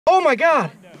Oh my God.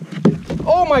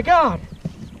 Oh my God.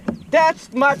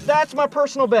 That's my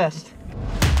personal best.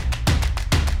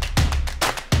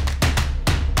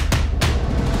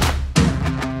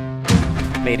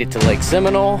 Made it to Lake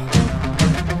Seminole.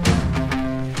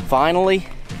 Finally,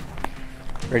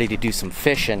 ready to do some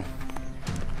fishing.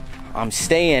 I'm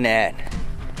staying at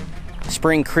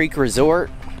Spring Creek Resort,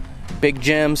 Big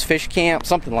Jim's Fish Camp,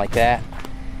 something like that.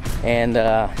 And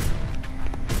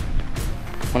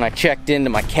when I checked into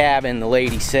my cabin, the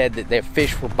lady said that their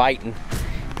fish were biting,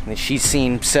 and that she's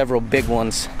seen several big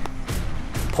ones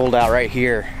pulled out right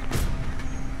here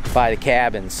by the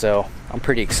cabin. So I'm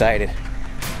pretty excited.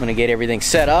 I'm gonna get everything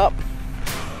set up,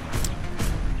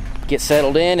 get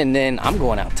settled in, and then I'm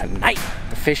going out tonight.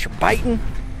 The fish are biting.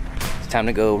 It's time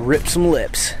to go rip some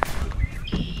lips.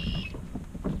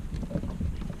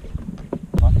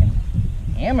 Fucking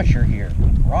amateur here.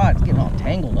 Rod's getting all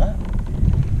tangled up.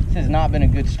 This has not been a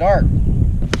good start.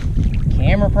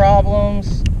 Camera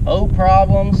problems, boat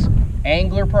problems,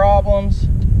 angler problems.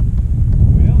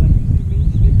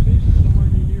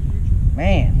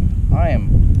 Man, I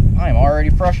am already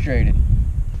frustrated.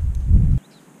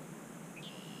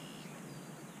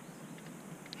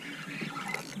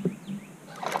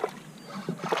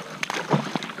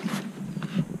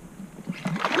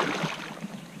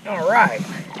 All right.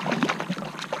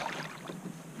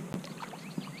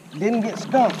 Didn't get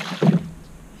stumped.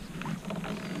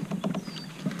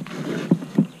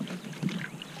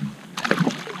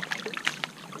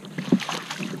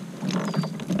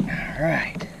 All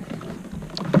right.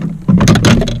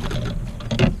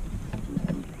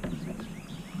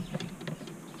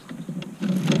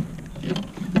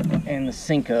 And the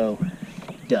Senko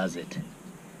does it.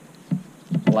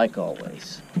 Like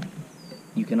always.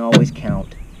 You can always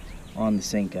count on the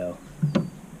Senko.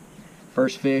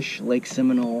 First fish, Lake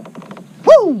Seminole.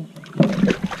 Woo!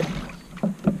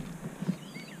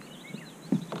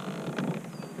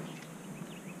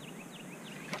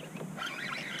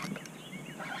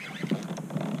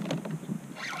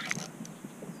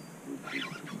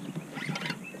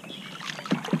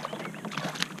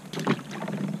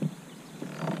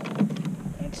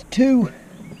 That's two.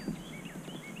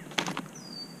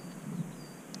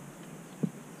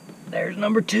 There's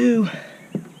number two.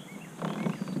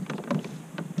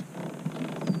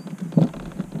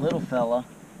 Little fella.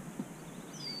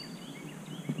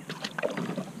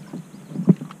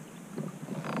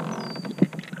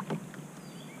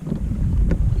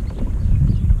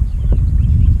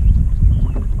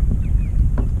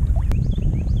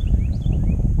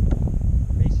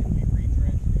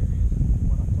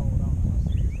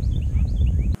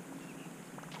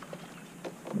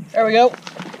 There we go.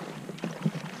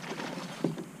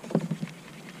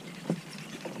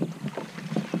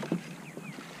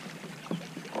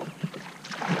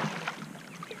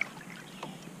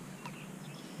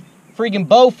 Freaking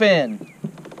bowfin.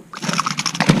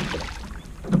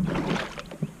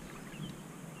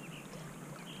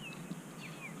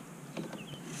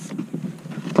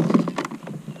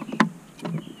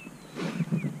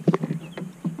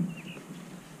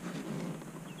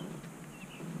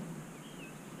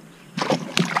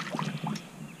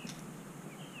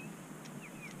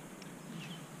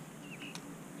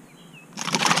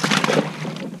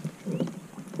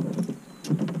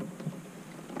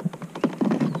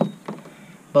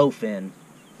 Bowfin.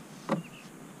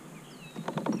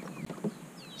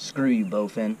 Screw you,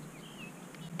 bowfin.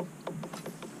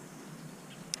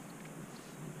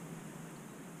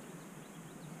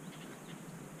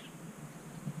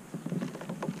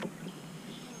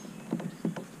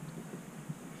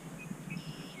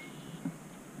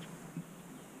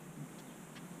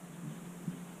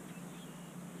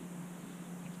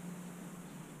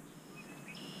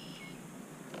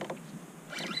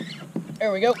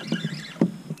 There we go.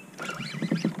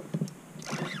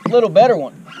 Little better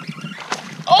one.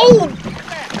 Oh!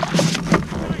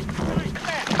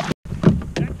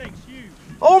 That thing's huge.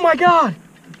 Oh my God!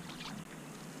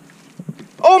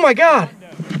 Oh my God!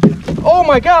 Oh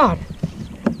my God!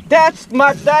 That's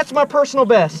my personal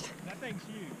best. That thing's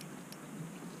huge.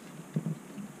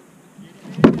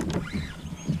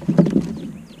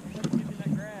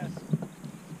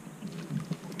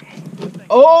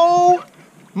 Oh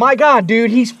my God, dude,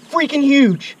 he's freaking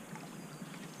huge.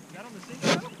 Is that on the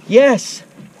Senko? Yes.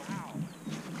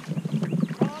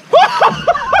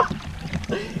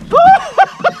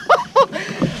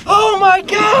 Oh my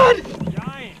God!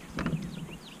 Giant.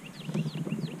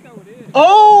 Senko it is.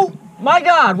 Oh my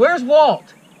God, where's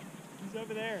Walt? He's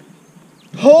over there.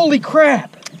 Holy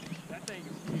crap! That thing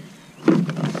is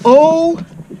huge. Oh,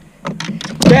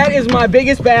 that is my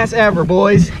biggest bass ever,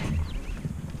 boys. That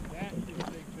is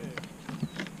a big fish.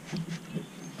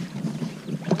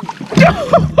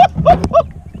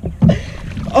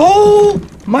 Oh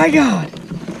my God.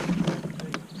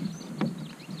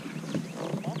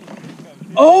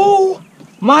 Oh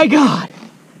my God.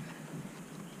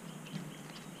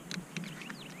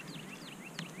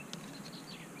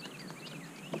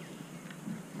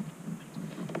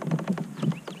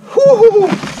 Whew.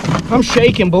 I'm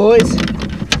shaking, boys.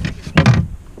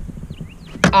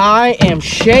 I am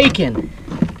shaking.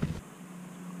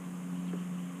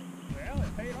 Well,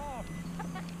 it paid off.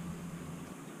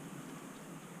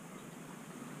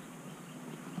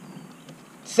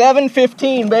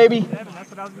 $7.15, baby. 7, that's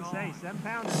what I was going to say. 7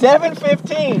 pounds.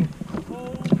 $7.15.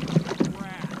 Holy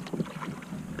crap.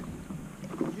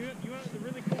 You know what the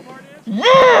really cool part is?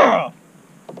 Yeah!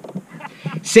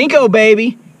 Senko,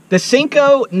 baby. The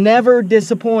Senko never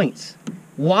disappoints.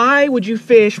 Why would you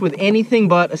fish with anything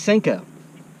but a Senko?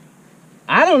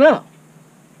 I don't know.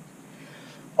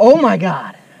 Oh my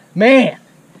God. Man.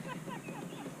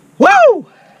 Woo!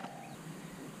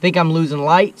 Think I'm losing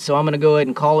light, so I'm going to go ahead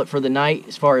and call it for the night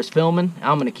as far as filming.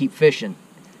 I'm going to keep fishing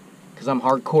because I'm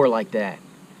hardcore like that.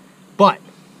 But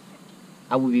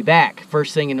I will be back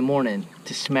first thing in the morning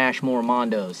to smash more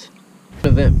Mondos.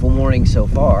 Eventful morning so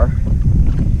far,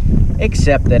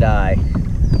 except that I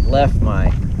left my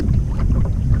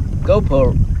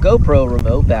GoPro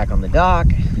remote back on the dock.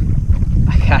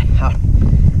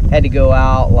 Had to go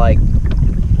out like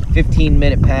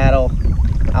 15-minute paddle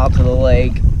out to the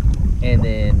lake, and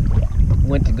then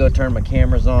went to go turn my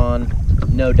cameras on.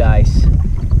 No dice.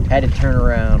 Had to turn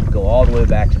around, go all the way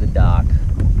back to the dock.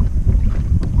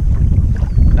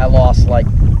 I lost like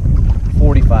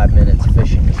 45 minutes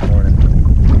fishing this morning.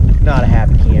 Not a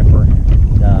happy camper.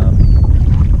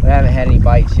 I haven't had any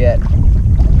bites yet.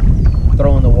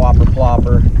 Throwing the Whopper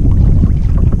Plopper,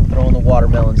 throwing the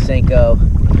watermelon Senko.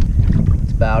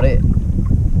 That's about it.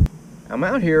 I'm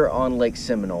out here on Lake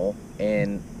Seminole,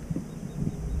 and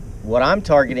what I'm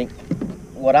targeting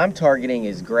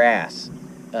is grass,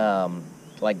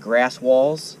 like grass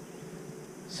walls.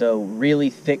 So really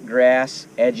thick grass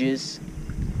edges.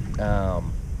 I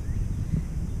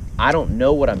don't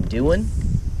know what I'm doing.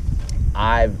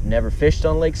 I've never fished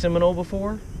on Lake Seminole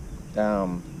before.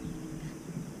 And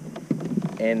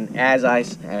as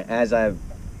I've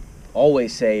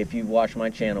always say, if you've watched my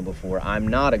channel before, I'm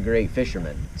not a great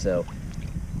fisherman. So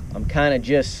I'm kind of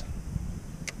just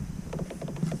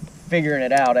figuring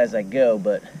it out as I go,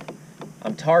 but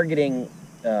I'm targeting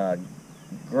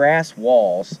grass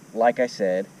walls, like I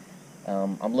said.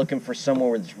 I'm looking for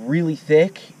somewhere where it's really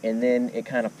thick and then it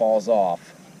kind of falls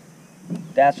off.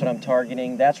 That's what I'm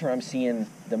targeting. That's where I'm seeing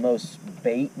the most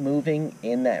bait moving,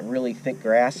 in that really thick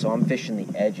grass, so I'm fishing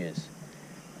the edges.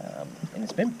 And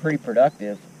it's been pretty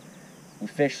productive. We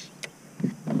fished,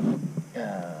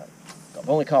 I've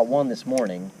only caught one this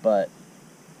morning, but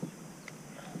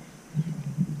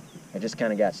I just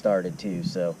kind of got started too,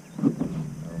 so.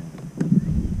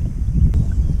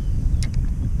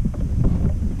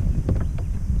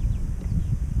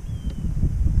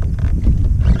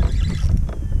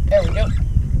 There we go.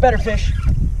 Better fish.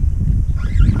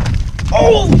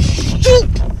 Oh, shoot!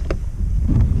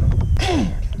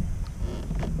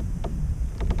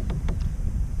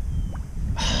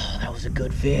 Oh, that was a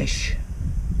good fish.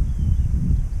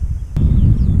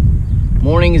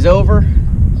 Morning is over.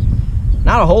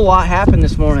 Not a whole lot happened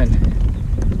this morning.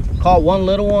 Caught one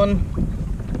little one.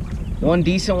 One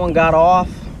decent one got off.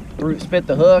 Spit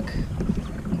the hook.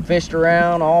 Fished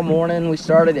around all morning. We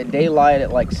started at daylight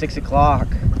at like 6 o'clock.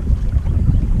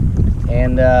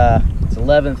 And it's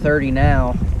 11:30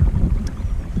 now.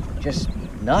 Just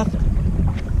nothing.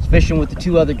 I was fishing with the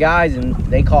two other guys and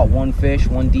they caught one fish,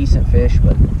 one decent fish,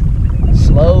 but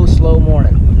slow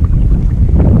morning.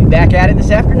 Be back at it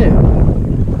this afternoon.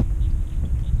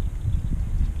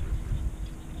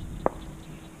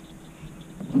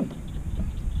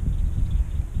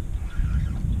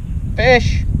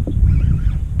 Fish.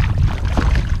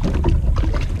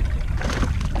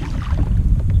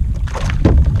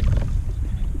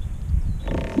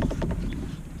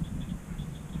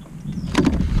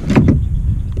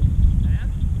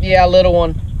 Yeah, little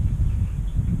one.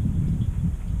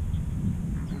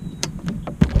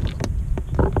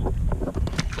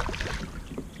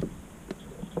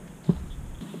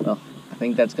 Well, I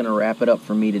think that's gonna wrap it up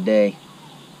for me today.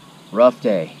 Rough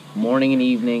day, morning and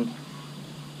evening.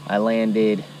 I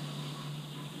landed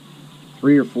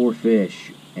 3 or 4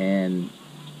 fish, and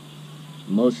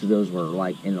most of those were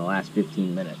like in the last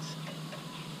 15 minutes.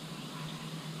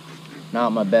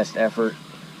 Not my best effort.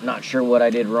 Not sure what I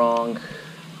did wrong.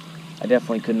 I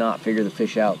definitely could not figure the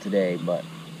fish out today, but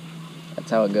that's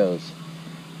how it goes.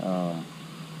 I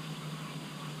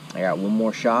got one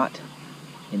more shot,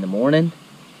 in the morning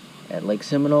at Lake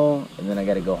Seminole, and then I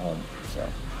got to go home. So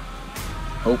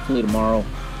hopefully tomorrow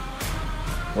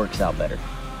works out better.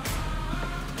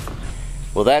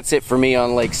 Well, that's it for me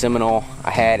on Lake Seminole.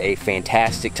 I had a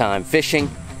fantastic time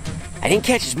fishing. I didn't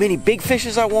catch as many big fish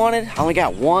as I wanted. I only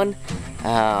got one.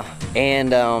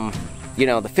 You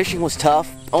know, the fishing was tough,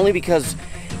 only because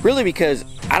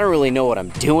I don't really know what I'm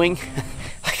doing.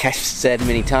 Like I've said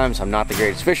many times, I'm not the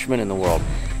greatest fisherman in the world.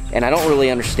 And I don't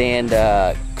really understand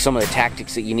some of the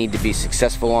tactics that you need to be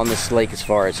successful on this lake, as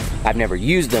far as I've never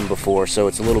used them before, so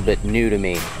it's a little bit new to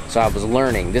me. So I was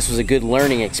learning. This was a good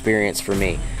learning experience for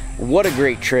me. What a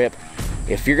great trip.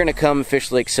 If you're gonna come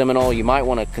fish Lake Seminole, you might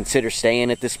wanna consider staying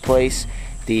at this place.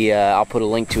 I'll put a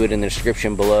link to it in the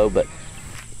description below, but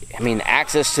I mean,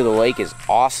 access to the lake is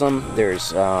awesome.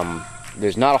 There's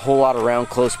not a whole lot around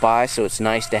close by, so it's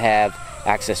nice to have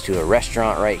access to a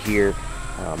restaurant right here.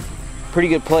 Pretty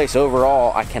good place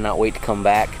overall. I cannot wait to come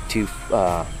back to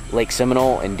Lake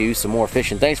Seminole and do some more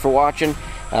fishing. Thanks for watching.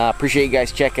 Appreciate you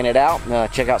guys checking it out.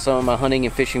 Check out some of my hunting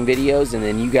and fishing videos, and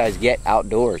then you guys get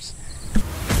outdoors.